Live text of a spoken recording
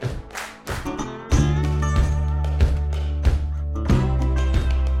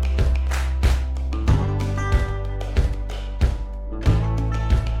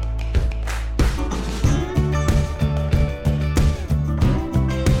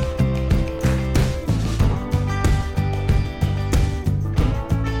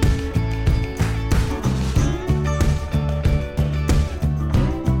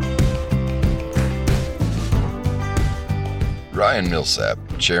Ryan Millsap,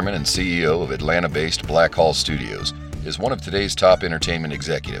 Chairman and CEO of Atlanta-based Blackhall Studios, is one of today's top entertainment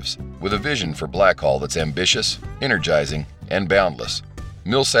executives, with a vision for Blackhall that's ambitious, energizing, and boundless.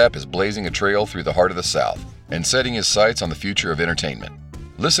 Millsap is blazing a trail through the heart of the South and setting his sights on the future of entertainment.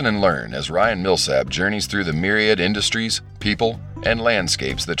 Listen and learn as Ryan Millsap journeys through the myriad industries, people, and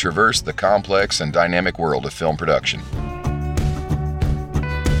landscapes that traverse the complex and dynamic world of film production.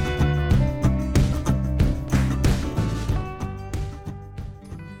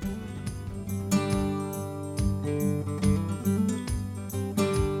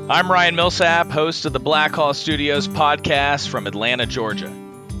 I'm Ryan Millsap, host of the Blackhall Studios podcast from Atlanta, Georgia.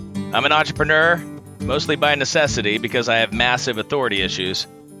 I'm an entrepreneur, mostly by necessity because I have massive authority issues,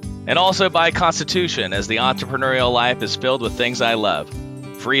 and also by constitution as the entrepreneurial life is filled with things I love: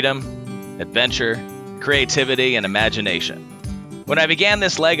 freedom, adventure, creativity, and imagination. When I began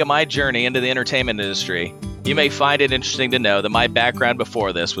this leg of my journey into the entertainment industry, you may find it interesting to know that my background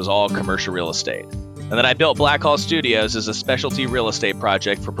before this was all commercial real estate, and that I built Blackhall Studios as a specialty real estate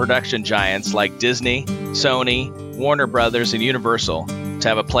project for production giants like Disney, Sony, Warner Brothers, and Universal to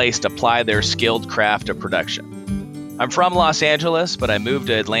have a place to apply their skilled craft of production. I'm from Los Angeles, but I moved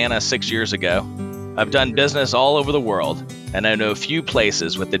to Atlanta 6 years ago. I've done business all over the world, and I know few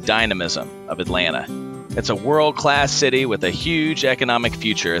places with the dynamism of Atlanta. It's a world-class city with a huge economic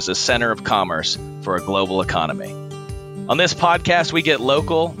future as a center of commerce for a global economy. On this podcast, we get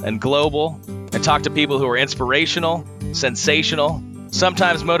local and global and talk to people who are inspirational, sensational,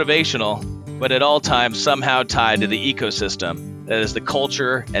 sometimes motivational, but at all times somehow tied to the ecosystem that is the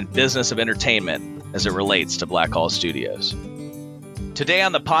culture and business of entertainment as it relates to Blackhall Studios. Today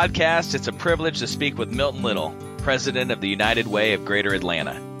on the podcast, it's a privilege to speak with Milton Little, president of the United Way of Greater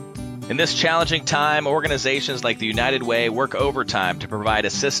Atlanta. In this challenging time, organizations like the United Way work overtime to provide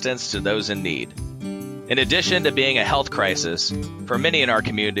assistance to those in need. In addition to being a health crisis, for many in our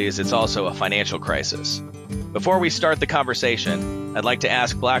communities, it's also a financial crisis. Before we start the conversation, I'd like to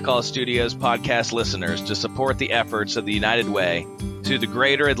ask Blackhall Studios podcast listeners to support the efforts of the United Way through the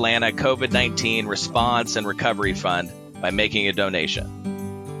Greater Atlanta COVID-19 Response and Recovery Fund by making a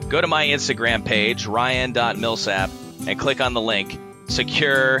donation. Go to my Instagram page, ryan.millsap, and click on the link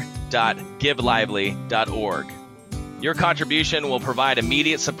secure.givelively.org. Your contribution will provide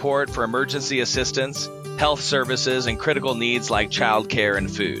immediate support for emergency assistance, health services, and critical needs like childcare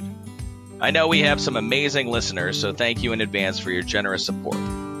and food. I know we have some amazing listeners, so thank you in advance for your generous support.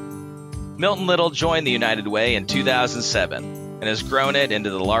 Milton Little joined the United Way in 2007 and has grown it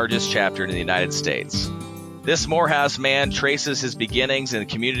into the largest chapter in the United States. This Morehouse man traces his beginnings in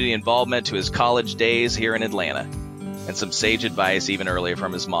community involvement to his college days here in Atlanta, and some sage advice even earlier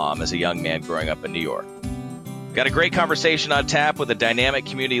from his mom as a young man growing up in New York. Got a great conversation on tap with a dynamic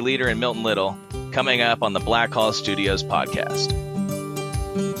community leader in Milton Little coming up on the Blackhall Studios podcast.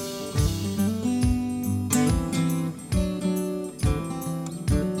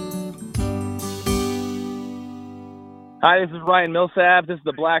 Hi, this is Ryan Millsap. This is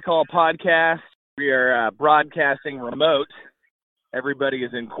the Blackhall podcast. We are broadcasting remote. Everybody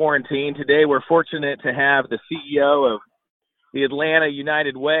is in quarantine. Today we're fortunate to have the CEO of the Atlanta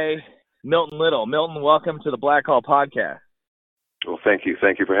United Way, Milton Little. Milton, welcome to the Blackhall podcast. Well, thank you.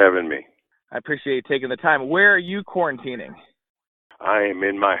 Thank you for having me. I appreciate you taking the time. Where are you quarantining? I am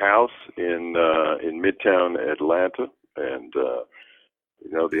in my house in Midtown Atlanta, and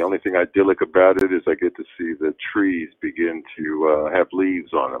the only thing idyllic about it is I get to see the trees begin to have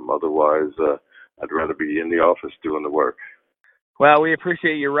leaves on them. Otherwise, I'd rather be in the office doing the work. Well, we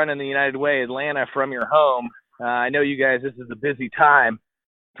appreciate you running the United Way Atlanta from your home. I know you guys, this is a busy time.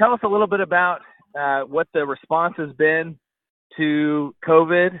 Tell us a little bit about what the response has been to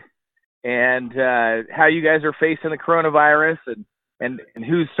COVID and how you guys are facing the coronavirus and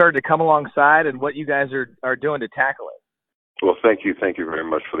who's started to come alongside and what you guys are doing to tackle it. Well, thank you. Thank you very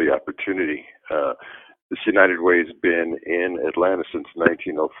much for the opportunity. This United Way has been in Atlanta since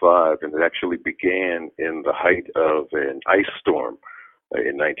 1905, and it actually began in the height of an ice storm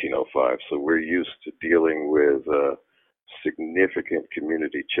in 1905. So we're used to dealing with significant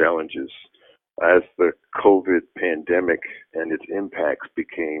community challenges. As the COVID pandemic and its impacts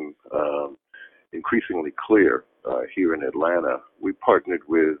became increasingly clear here in Atlanta, we partnered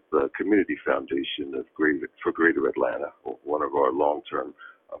with the Community Foundation for Greater Atlanta, one of our long-term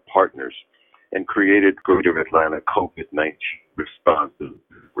partners, and created Greater Atlanta COVID-19 Response and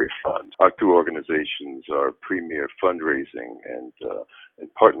Refund. Our two organizations are premier fundraising and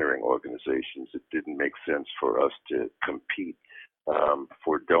partnering organizations. It didn't make sense for us to compete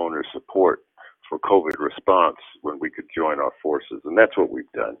for donor support for COVID response when we could join our forces, and that's what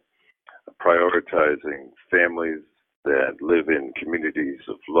we've done. Prioritizing families, that live in communities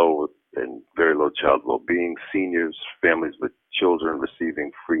of low and very low child well-being, seniors, families with children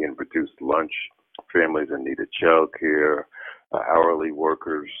receiving free and reduced lunch, families in need of child care, hourly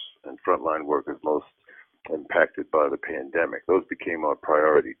workers and frontline workers most impacted by the pandemic. Those became our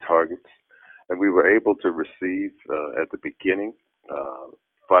priority targets. And we were able to receive at the beginning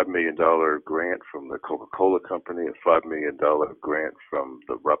 $5 million grant from the Coca-Cola Company, a $5 million grant from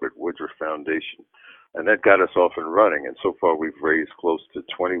the Robert Woodruff Foundation. And that got us off and running. And so far we've raised close to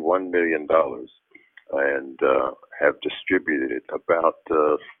 $21 million and have distributed about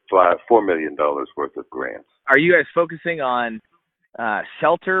 $4 million worth of grants. Are you guys focusing on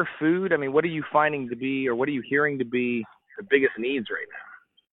shelter, food? I mean, what are you finding to be, or what are you hearing to be the biggest needs right now?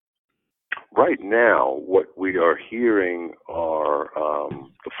 Right now, what we are hearing are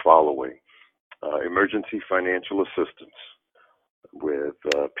the following. Emergency financial assistance with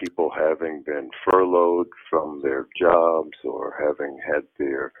people having been furloughed from their jobs or having had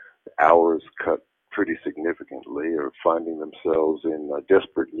their hours cut pretty significantly or finding themselves in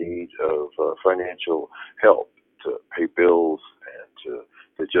desperate need of financial help to pay bills and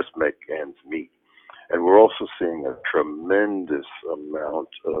to just make ends meet. And we're also seeing a tremendous amount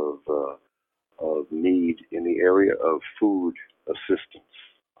of need in the area of food assistance.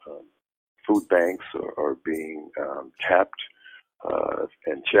 Food banks are being tapped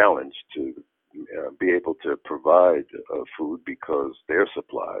and challenged to be able to provide food because their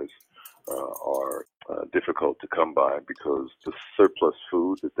supplies are difficult to come by because the surplus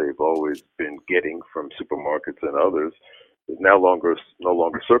food that they've always been getting from supermarkets and others is no longer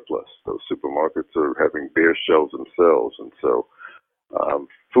surplus. Those supermarkets are having bare shelves themselves, and so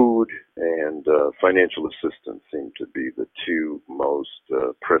food and financial assistance seem to be the two most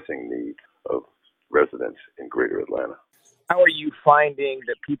pressing needs of residents in Greater Atlanta. How are you finding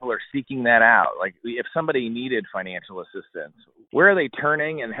that people are seeking that out? Like, if somebody needed financial assistance, where are they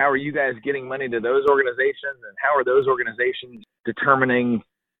turning, and how are you guys getting money to those organizations, and how are those organizations determining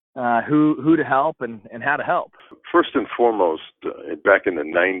who to help and how to help? First and foremost, back in the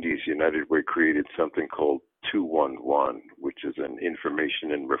 90s, United Way created something called 211, which is an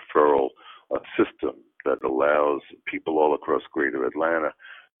information and referral system that allows people all across Greater Atlanta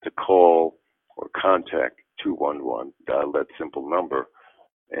to call or contact 211, dial that simple number,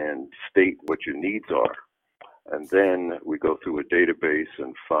 and state what your needs are. And then we go through a database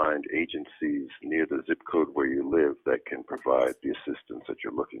and find agencies near the zip code where you live that can provide the assistance that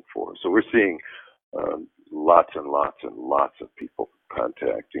you're looking for. So we're seeing lots and lots and lots of people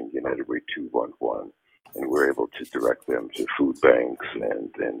contacting United Way 211, and we're able to direct them to food banks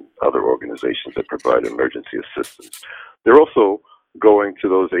and other organizations that provide emergency assistance. They're also going to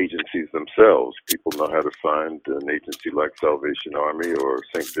those agencies themselves. People know how to find an agency like Salvation Army or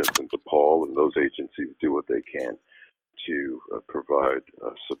St. Vincent de Paul, and those agencies do what they can to provide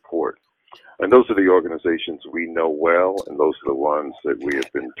support. And those are the organizations we know well, and those are the ones that we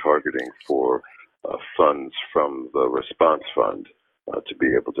have been targeting for funds from the Response Fund to be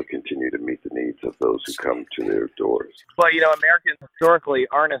able to continue to meet the needs of those who come to their doors. Well, Americans historically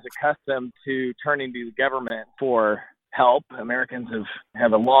aren't as accustomed to turning to the government for help. Americans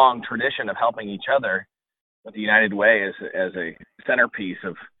have a long tradition of helping each other, but the United Way as a centerpiece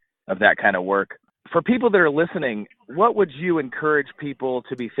of that kind of work. For people that are listening, what would you encourage people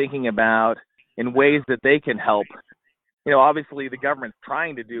to be thinking about in ways that they can help? Obviously the government's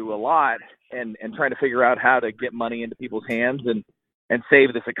trying to do a lot and trying to figure out how to get money into people's hands and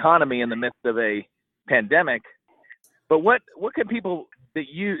save this economy in the midst of a pandemic. But what can people that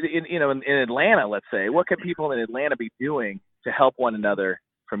in Atlanta, let's say, what can people in Atlanta be doing to help one another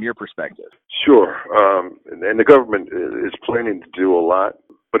from your perspective? Sure. And the government is planning to do a lot,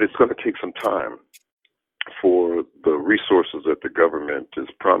 but it's going to take some time for the resources that the government is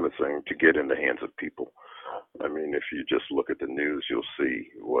promising to get in the hands of people. I mean, if you just look at the news, you'll see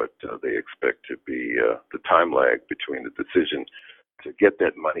what they expect to be the time lag between the decision to get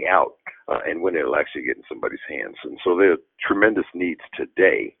that money out and when it'll actually get in somebody's hands. And so there are tremendous needs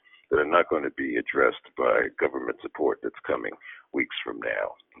today that are not going to be addressed by government support that's coming weeks from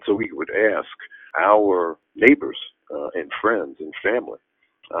now. So we would ask our neighbors and friends and family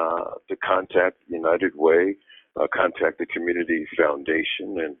to contact United Way, contact the Community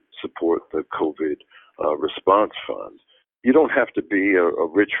Foundation, and support the COVID Response Fund. You don't have to be a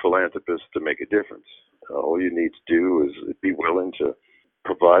rich philanthropist to make a difference. All you need to do is be willing to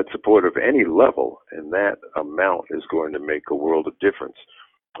provide support of any level, and that amount is going to make a world of difference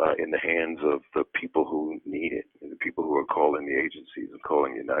in the hands of the people who need it, and the people who are calling the agencies and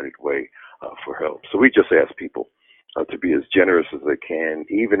calling United Way for help. So we just ask people to be as generous as they can,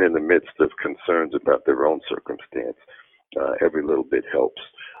 even in the midst of concerns about their own circumstance. Every little bit helps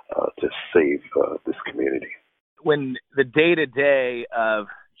to save this community. When the day-to-day of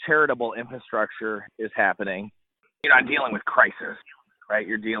charitable infrastructure is happening, you're not dealing with crisis, right?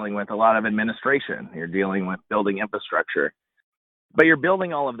 You're dealing with a lot of administration. You're dealing with building infrastructure. But you're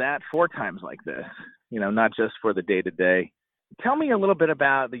building all of that for times like this, not just for the day-to-day. Tell me a little bit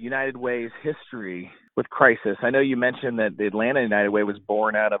about the United Way's history with crisis. I know you mentioned that the Atlanta United Way was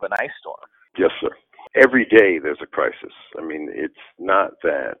born out of an ice storm. Yes, sir. Every day there's a crisis. I mean, it's not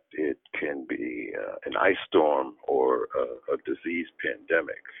that it can be an ice storm or a disease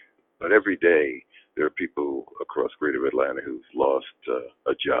pandemic, but every day there are people across Greater Atlanta who've lost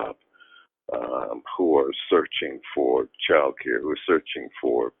a job, who are searching for childcare, who are searching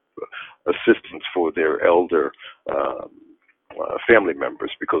for assistance for their elder family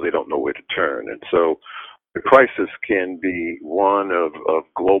members because they don't know where to turn. And so the crisis can be one of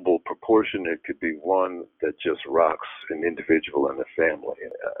global proportion. It could be one that just rocks an individual and a family.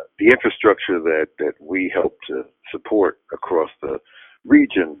 The infrastructure that we help to support across the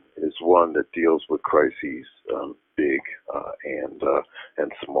region is one that deals with crises, big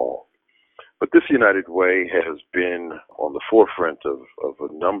and small. But this United Way has been on the forefront of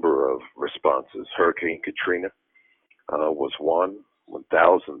a number of responses. Hurricane Katrina was one, when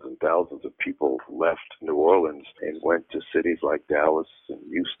thousands and thousands of people left New Orleans and went to cities like Dallas and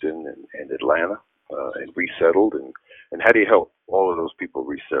Houston and Atlanta and resettled. And how do you help all of those people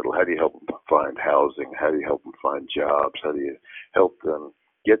resettle? How do you help them find housing? How do you help them find jobs? How do you help them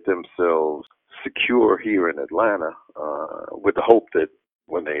get themselves secure here in Atlanta with the hope that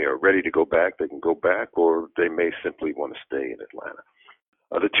when they are ready to go back, they can go back, or they may simply want to stay in Atlanta.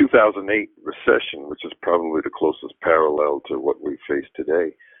 The 2008 recession, which is probably the closest parallel to what we face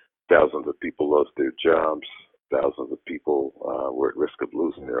today, thousands of people lost their jobs, thousands of people were at risk of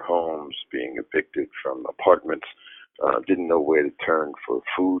losing their homes, being evicted from apartments, didn't know where to turn for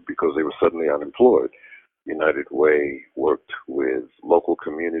food because they were suddenly unemployed. United Way worked with local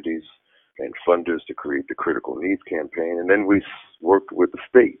communities and funders to create the Critical Needs Campaign, and then we worked with the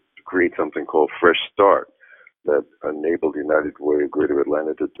state to create something called Fresh Start that enabled United Way of Greater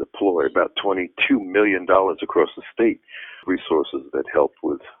Atlanta to deploy about $22 million across the state, resources that helped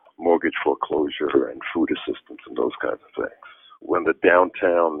with mortgage foreclosure and food assistance and those kinds of things. When the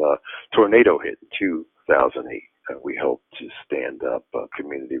downtown tornado hit in 2008, we helped to stand up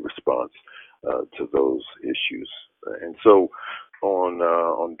community response to those issues. And so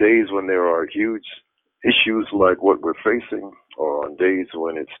on days when there are huge issues like what we're facing, or on days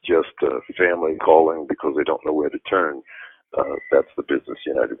when it's just a family calling because they don't know where to turn, that's the business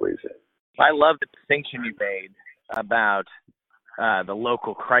United Way's in. I love the distinction you made about the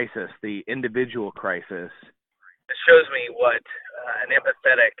local crisis, the individual crisis. It shows me what an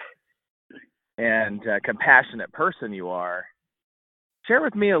empathetic and compassionate person you are. Share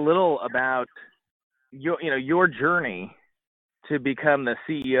with me a little about your journey to become the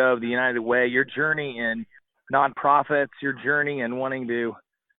CEO of the United Way, your journey in nonprofits, your journey in wanting to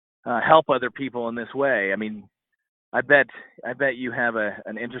help other people in this way. I mean, I bet you have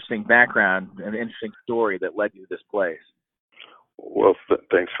an interesting background, an interesting story that led you to this place. Well,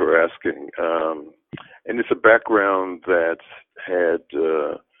 thanks for asking. And it's a background that had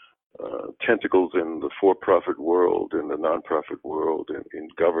tentacles in the for-profit world, in the nonprofit world, in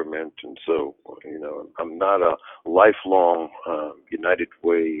government. And so, I'm not a lifelong United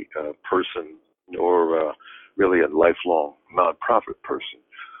Way person, nor really a lifelong nonprofit person.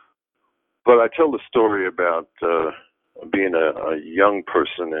 But I tell the story about being a young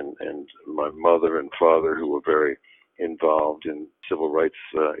person and my mother and father, who were very involved in civil rights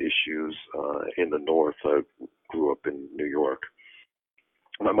issues in the North. I grew up in New York.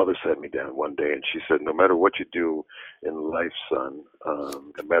 My mother sat me down one day and she said, no matter what you do in life, son,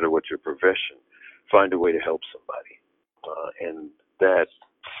 no matter what your profession, find a way to help somebody. And that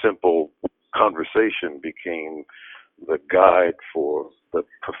simple conversation became the guide for the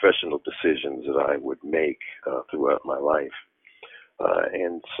professional decisions that I would make throughout my life.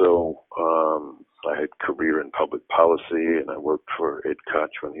 And so I had a career in public policy, and I worked for Ed Koch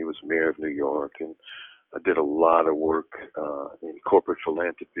when he was mayor of New York, and I did a lot of work in corporate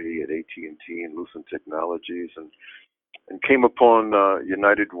philanthropy at AT&T and Lucent Technologies, and came upon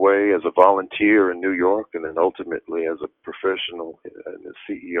United Way as a volunteer in New York, and then ultimately as a professional in the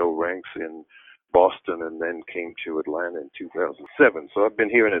CEO ranks in Boston, and then came to Atlanta in 2007. So I've been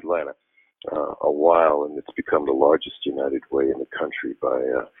here in Atlanta a while, and it's become the largest United Way in the country by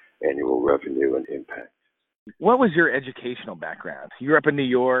annual revenue and impact. What was your educational background? You grew up in New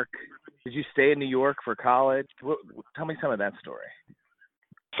York. Did you stay in New York for college? Tell me some of that story.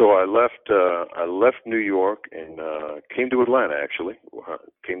 So I left New York and came to Atlanta. Actually,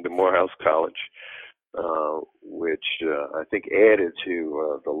 came to Morehouse College, which I think added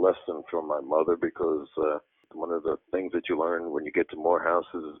to the lesson from my mother, because one of the things that you learn when you get to Morehouse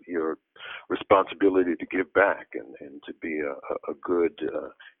is your responsibility to give back and to be a good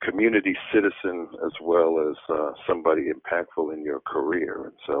community citizen, as well as somebody impactful in your career.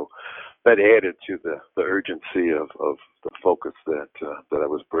 And so that added to the urgency of the focus that I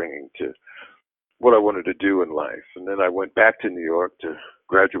was bringing to what I wanted to do in life. And then I went back to New York to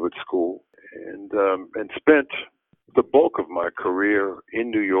graduate school and spent the bulk of my career in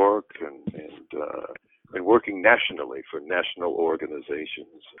New York and working nationally for national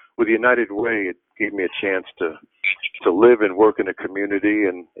organizations. With United Way, it gave me a chance to live and work in a community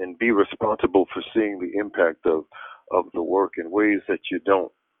and be responsible for seeing the impact of the work in ways that you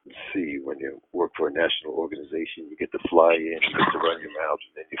don't see when you work for a national organization. You get to fly in, you get to run your mouth,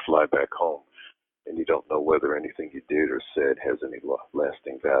 and then you fly back home, and you don't know whether anything you did or said has any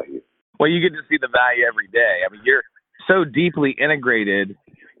lasting value. Well, you get to see the value every day. I mean, you're so deeply integrated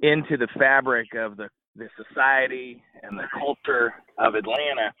into the fabric of the society and the culture of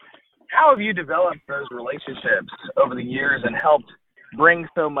Atlanta. How have you developed those relationships over the years and helped bring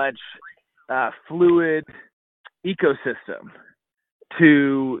so much fluid ecosystem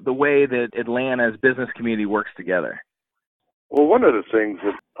to the way that Atlanta's business community works together? Well, one of the things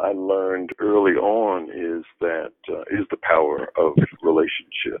that I learned early on is the power of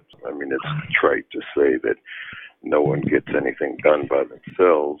relationships. I mean, it's trite to say that no one gets anything done by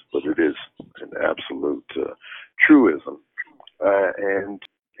themselves, but it is an absolute truism. And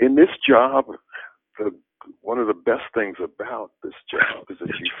in this job, one of the best things about this job is that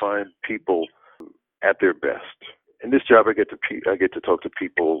you find people at their best. In this job, I get to talk to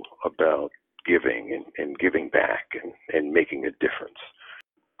people about giving and giving back and making a difference.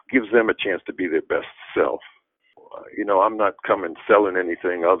 Gives them a chance to be their best self. I'm not coming selling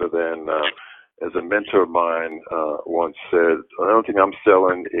anything other than, as a mentor of mine once said, the only thing I'm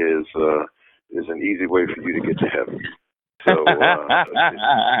selling is an easy way for you to get to heaven. So,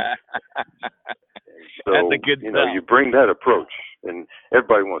 that's a good you bring that approach, and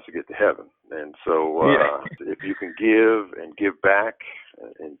everybody wants to get to heaven. And so if you can give back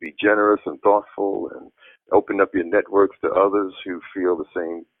and be generous and thoughtful and open up your networks to others who feel the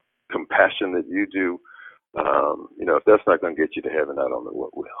same compassion that you do, if that's not going to get you to heaven, I don't know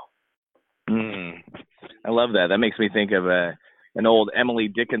what will. I love that. That makes me think of an old Emily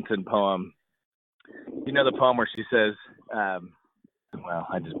Dickinson poem. You know the poem where she says,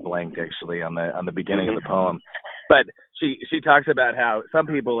 I just blanked actually on the beginning of the poem, but she talks about how some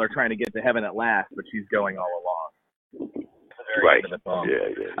people are trying to get to heaven at last, but she's going all along. Right. Yeah.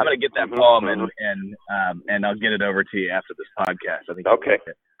 I'm going to get that poem and I'll get it over to you after this podcast. I think. Okay.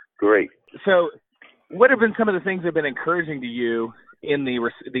 Great. So, what have been some of the things that have been encouraging to you in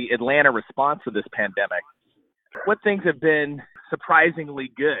the Atlanta response to this pandemic? What things have been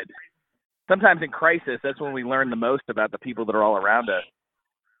surprisingly good? Sometimes in crisis, that's when we learn the most about the people that are all around us.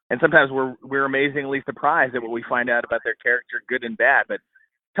 And sometimes we're amazingly surprised at what we find out about their character, good and bad. But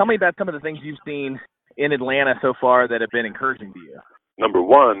tell me about some of the things you've seen in Atlanta so far that have been encouraging to you. Number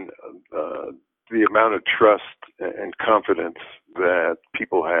one, the amount of trust and confidence that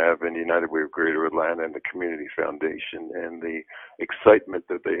people have in United Way of Greater Atlanta and the Community Foundation, and the excitement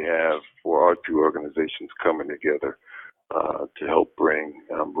that they have for our two organizations coming together to help bring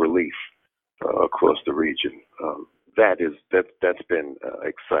relief across the region. That's been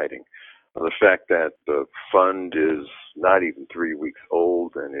exciting. The fact that the fund is not even 3 weeks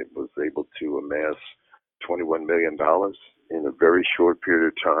old, and it was able to amass $21 million in a very short period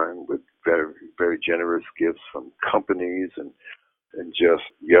of time with very, very generous gifts from companies. And just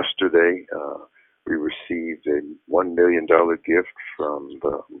yesterday, we received a $1 million gift from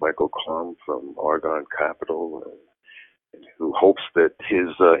Michael Klum from Argonne Capital, who hopes that his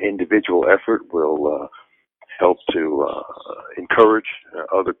individual effort will help to encourage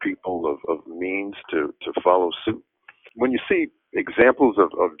other people of means to follow suit. When you see examples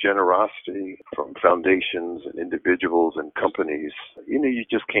of generosity from foundations and individuals and companies, you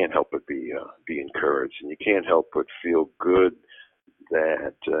just can't help but be encouraged, and you can't help but feel good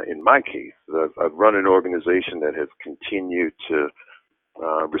that, in my case, I've run an organization that has continued to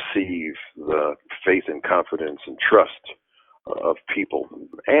receive the faith and confidence and trust of people,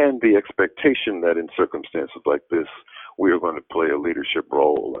 and the expectation that in circumstances like this, we are going to play a leadership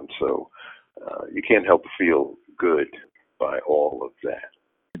role. And so you can't help but feel good by all of that.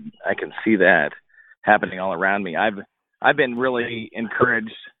 I can see that happening all around me. I've I've been really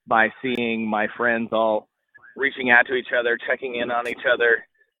encouraged by seeing my friends all reaching out to each other, checking in on each other.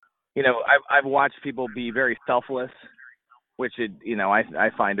 You know, I've watched people be very selfless, which I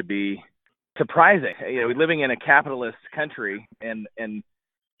find to be surprising. You know, living in a capitalist country and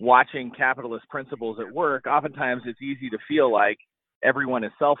watching capitalist principles at work, oftentimes it's easy to feel like everyone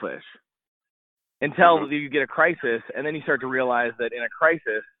is selfish until you get a crisis, and then you start to realize that in a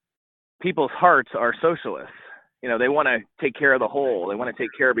crisis, people's hearts are socialists. You know, they want to take care of the whole. They want to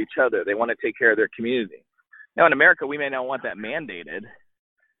take care of each other. They want to take care of their community. Now, in America, we may not want that mandated,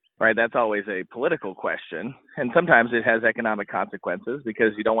 right? That's always a political question. And sometimes it has economic consequences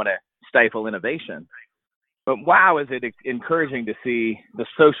because you don't want to stifle innovation. But wow, is it encouraging to see the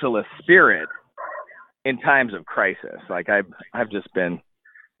socialist spirit in times of crisis. Like I've just been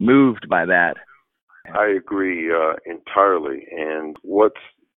moved by that. I agree entirely. And what's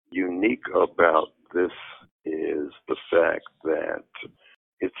unique about this is the fact that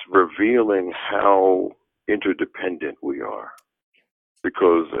it's revealing how interdependent we are.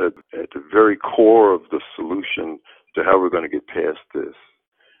 Because at the very core of the solution to how we're going to get past this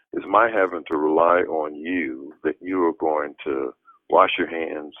is my having to rely on you, that you are going to wash your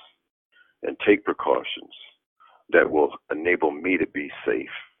hands and take precautions that will enable me to be safe.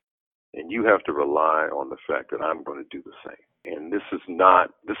 And you have to rely on the fact that I'm going to do the same. And this is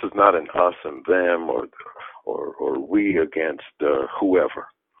not an us and them or we against whoever.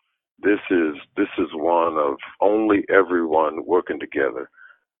 This is one of only everyone working together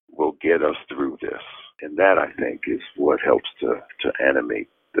will get us through this. And that, I think, is what helps to animate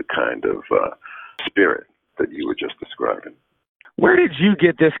the kind of spirit that you were just describing. Where did you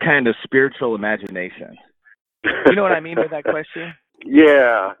get this kind of spiritual imagination? You know what I mean by that question?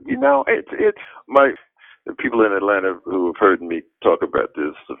 Yeah, it's the people in Atlanta who have heard me talk about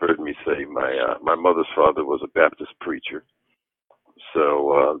this have heard me say my mother's father was a Baptist preacher.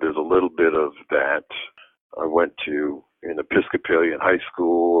 So there's a little bit of that. I went to an Episcopalian high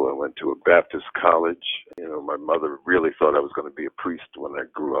school. I went to a Baptist college. My mother really thought I was going to be a priest when I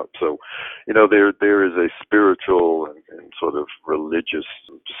grew up. So, there is a spiritual and sort of religious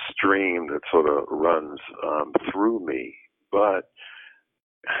stream that sort of runs through me. But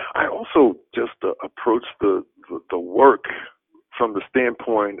I also just approach the work from the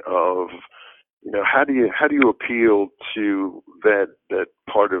standpoint of, how do you appeal to that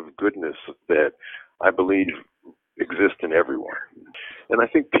part of goodness that I believe exists in everyone? And I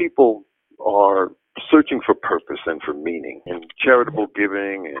think people are searching for purpose and for meaning, and charitable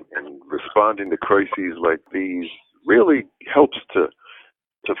giving and responding to crises like these really helps to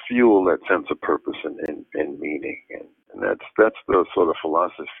fuel that sense of purpose and meaning. And that's the sort of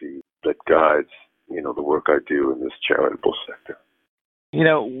philosophy that guides, the work I do in this charitable sector.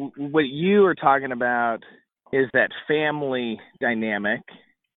 What you are talking about is that family dynamic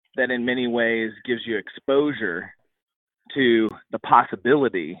that in many ways gives you exposure to the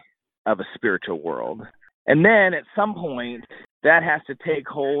possibility of a spiritual world. And then at some point that has to take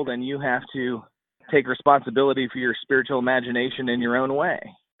hold and you have to take responsibility for your spiritual imagination in your own way.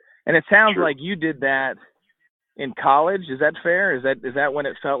 And it sounds Sure. like you did that in college. Is that fair? Is that when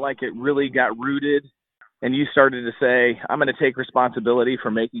it felt like it really got rooted and you started to say, I'm going to take responsibility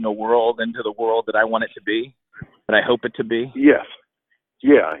for making a world into the world that I want it to be, that I hope it to be? Yes.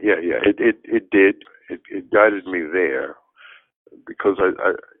 Yeah. It did. It guided me there because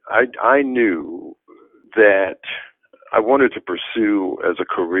I knew that I wanted to pursue as a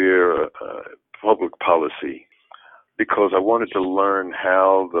career public policy because I wanted to learn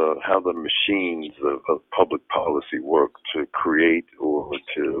how the machines of public policy work to create or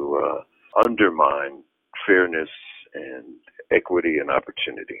to undermine fairness and equity and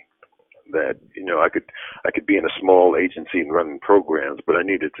opportunity. That I could be in a small agency and running programs, but I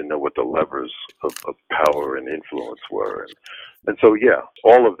needed to know what the levers of power and influence were, and so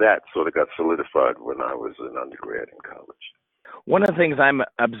all of that sort of got solidified when I was an undergrad in college. One of the things I'm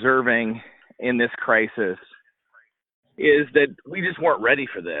observing in this crisis is that we just weren't ready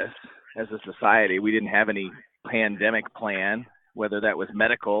for this as a society. We didn't have any pandemic plan, whether that was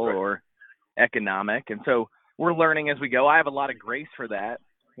medical or economic, and so we're learning as we go. I have a lot of grace for that.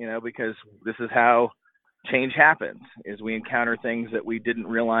 Because this is how change happens, is we encounter things that we didn't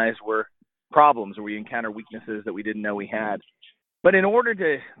realize were problems, or we encounter weaknesses that we didn't know we had. But in order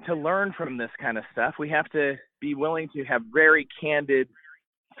to learn from this kind of stuff, we have to be willing to have very candid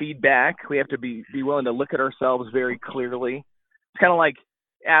feedback. We have to be willing to look at ourselves very clearly. It's kind of like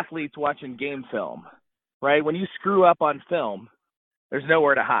athletes watching game film, right? When you screw up on film, there's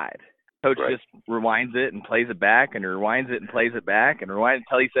nowhere to hide. Coach just rewinds it and plays it back and rewinds it and plays it back and rewinds it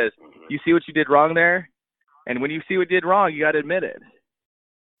until he says, you see what you did wrong there? And when you see what you did wrong, you got to admit it. And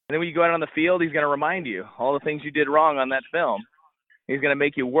then when you go out on the field, he's going to remind you all the things you did wrong on that film. He's going to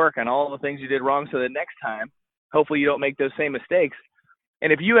make you work on all the things you did wrong so that next time, hopefully you don't make those same mistakes.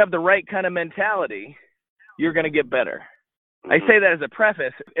 And if you have the right kind of mentality, you're going to get better. I say that as a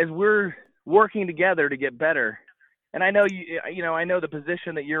preface, as we're working together to get better. And I know I know the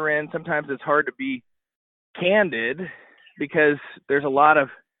position that you're in. Sometimes it's hard to be candid because there's a lot of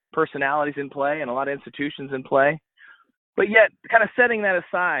personalities in play and a lot of institutions in play. But yet, kind of setting that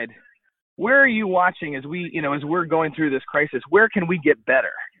aside, where are you watching as we're going through this crisis? Where can we get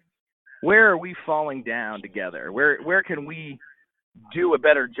better? Where are we falling down together? Where can we do a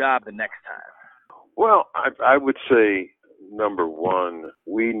better job the next time? Well, I would say, number one,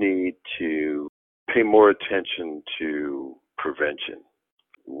 we need to pay more attention to prevention.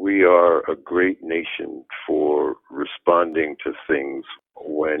 We are a great nation for responding to things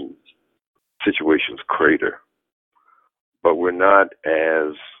when situations crater, but we're not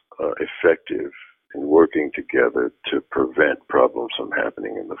as effective in working together to prevent problems from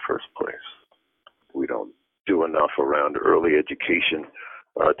happening in the first place. We don't do enough around early education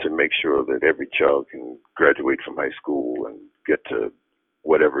to make sure that every child can graduate from high school and get to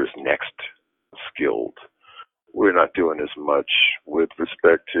whatever is next skilled. We're not doing as much with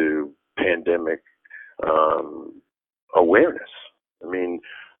respect to pandemic awareness. I mean,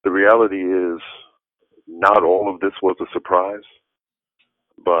 the reality is not all of this was a surprise,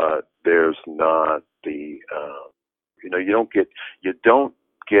 but there's not the you don't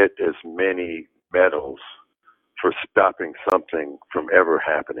get as many medals for stopping something from ever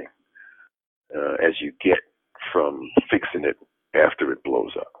happening as you get from fixing it after it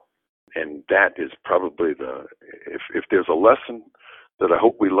blows up. And that is probably if there's a lesson that I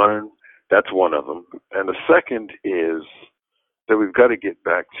hope we learn, that's one of them. And the second is that we've got to get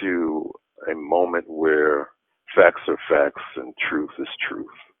back to a moment where facts are facts and truth is truth.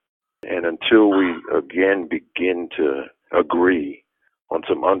 And until we again begin to agree on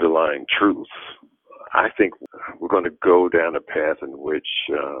some underlying truths, I think we're going to go down a path in which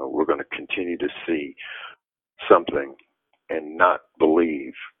we're going to continue to see something and not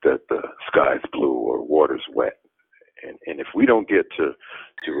believe that the sky's blue or water's wet. And if we don't get to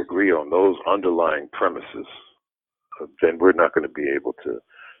agree on those underlying premises, then we're not going to be able to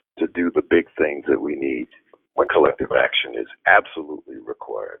do the big things that we need when collective action is absolutely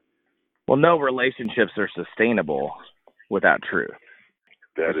required. Well, no relationships are sustainable without truth.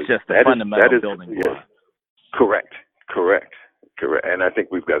 It's just the fundamental building block. Correct. And I think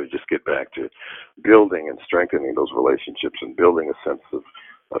we've got to just get back to building and strengthening those relationships and building a sense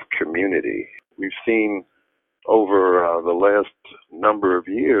of community. We've seen over the last number of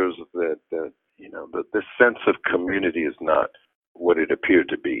years that this sense of community is not what it appeared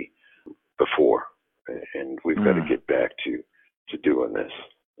to be before, and we've got to get back to doing this.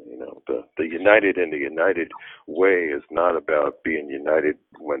 The united and the united way is not about being united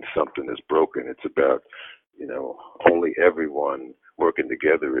when something is broken. It's about only everyone working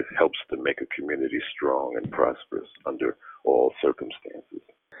together. It helps to make a community strong and prosperous under all circumstances.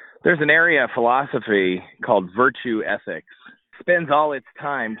 There's an area of philosophy called virtue ethics. It spends all its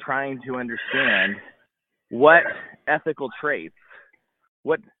time trying to understand what ethical traits,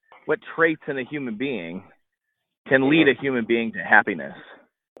 what traits in a human being can lead a human being to happiness.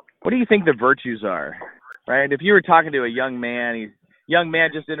 What do you think the virtues are? Right? If you were talking to a young man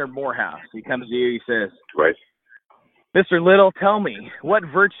just entered Morehouse. He comes to you, he says, right, Mr. Little, tell me, what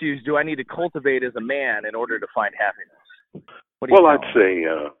virtues do I need to cultivate as a man in order to find happiness? I'd say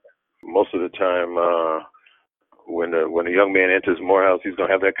most of the time when a young man enters Morehouse, he's going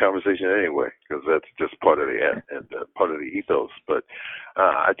to have that conversation anyway, because that's just part of the ethos. But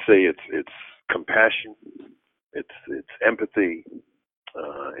I'd say it's compassion, it's empathy,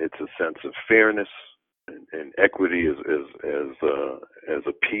 it's a sense of fairness, and equity is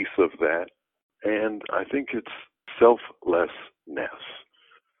a piece of that, and I think it's selflessness.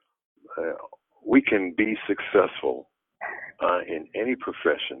 We can be successful in any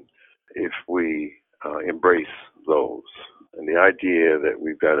profession if we embrace those, and the idea that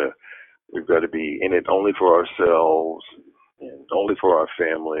we've got to be in it only for ourselves and only for our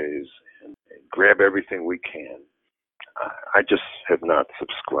families and grab everything we can. I just have not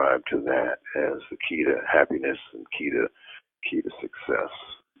subscribed to that as the key to happiness and key to success.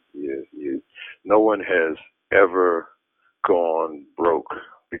 No one has ever gone broke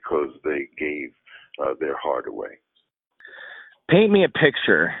because they gave their heart away. Paint me a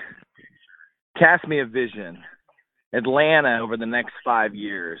picture. Cast me a vision. Atlanta over the next 5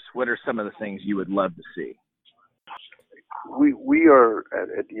 years. What are some of the things you would love to see? we are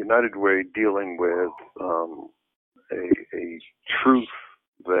at United Way dealing with a truth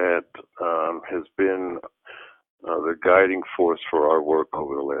that has been the guiding force for our work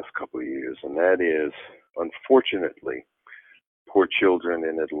over the last couple of years, and that is, unfortunately, poor children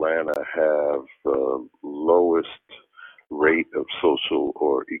in Atlanta have the lowest rate of social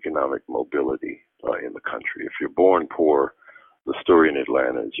or economic mobility in the country. If you're born poor, the story in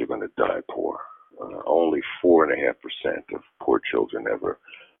Atlanta is you're going to die poor. Only 4.5% of poor children ever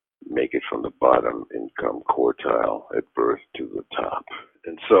make it from the bottom income quartile at birth to the top.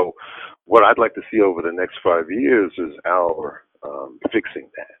 And so what I'd like to see over the next 5 years is our fixing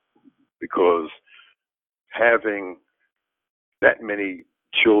that, because having that many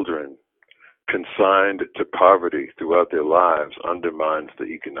children consigned to poverty throughout their lives undermines the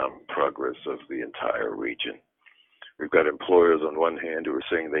economic progress of the entire region. We've got employers on one hand who are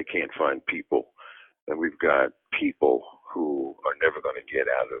saying they can't find people, and we've got people who are never going to get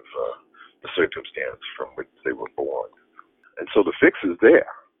out of the circumstance from which they were born. And so the fix is there.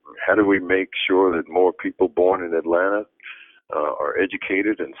 How do we make sure that more people born in Atlanta are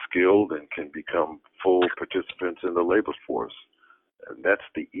educated and skilled and can become full participants in the labor force? And that's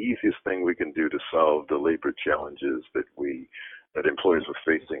the easiest thing we can do to solve the labor challenges that employers were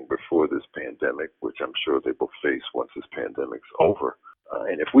facing before this pandemic, which I'm sure they will face once this pandemic's over.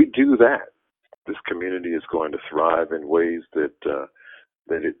 And if we do that, this community is going to thrive in ways that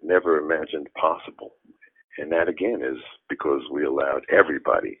it never imagined possible. And that, again, is because we allowed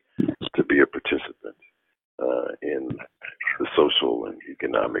everybody to be a participant in the social and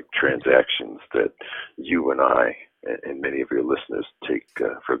economic transactions that you and I and many of your listeners take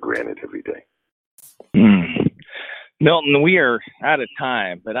for granted every day. Milton, we are out of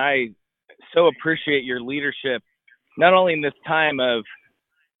time, but I so appreciate your leadership, not only in this time of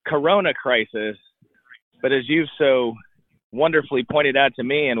Corona crisis, but as you've so wonderfully pointed out to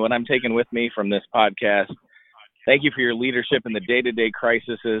me and what I'm taking with me from this podcast, thank you for your leadership in the day-to-day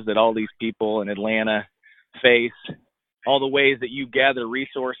crises that all these people in Atlanta face, all the ways that you gather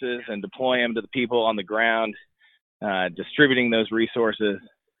resources and deploy them to the people on the ground, distributing those resources.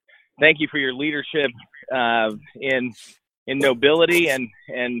 Thank you for your leadership in nobility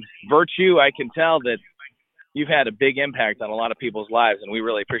and virtue. I can tell that you've had a big impact on a lot of people's lives, and we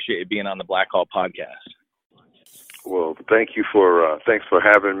really appreciate you being on the Blackhall podcast. Well, thanks for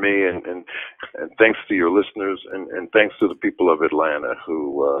having me, and thanks to your listeners, and thanks to the people of Atlanta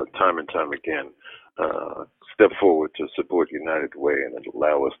who time and time again step forward to support United Way and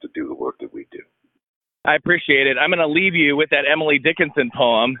allow us to do the work that we do. I appreciate it. I'm going to leave you with that Emily Dickinson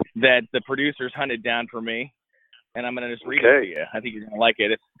poem that the producers hunted down for me, and I'm going to just read it to you. I think you're going to like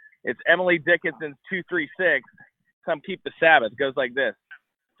it. It's Emily Dickinson's 236. Some keep the Sabbath. It goes like this.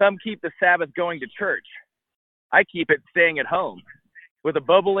 Some keep the Sabbath going to church. I keep it staying at home, with a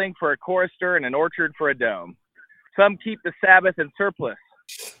bobolink for a chorister and an orchard for a dome. Some keep the Sabbath in surplice.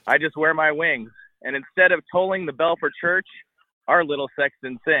 I just wear my wings, and instead of tolling the bell for church, our little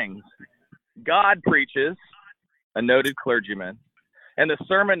sexton sings. God preaches, a noted clergyman, and the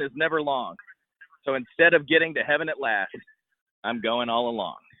sermon is never long. So instead of getting to heaven at last, I'm going all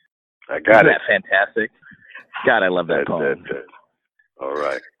along. I got it. Isn't that fantastic? God, I love that poem. All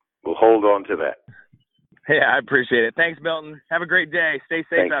right. We'll hold on to that. Yeah, I appreciate it. Thanks, Milton. Have a great day. Stay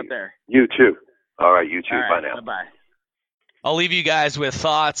safe out there. You too. All right, you too. All right, bye now. Bye-bye. I'll leave you guys with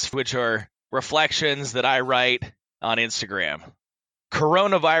thoughts, which are reflections that I write on Instagram.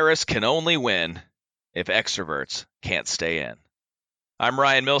 Coronavirus can only win if extroverts can't stay in. I'm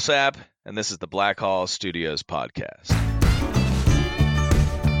Ryan Millsap, and this is the Blackhall Studios podcast.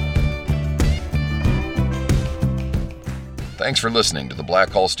 Thanks for listening to the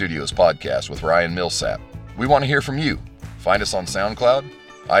Blackhall Studios podcast with Ryan Millsap. We want to hear from you. Find us on SoundCloud,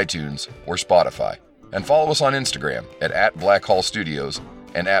 iTunes, or Spotify. And follow us on Instagram at @Blackhall Studios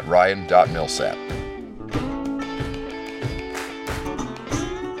and @Ryan.Millsap.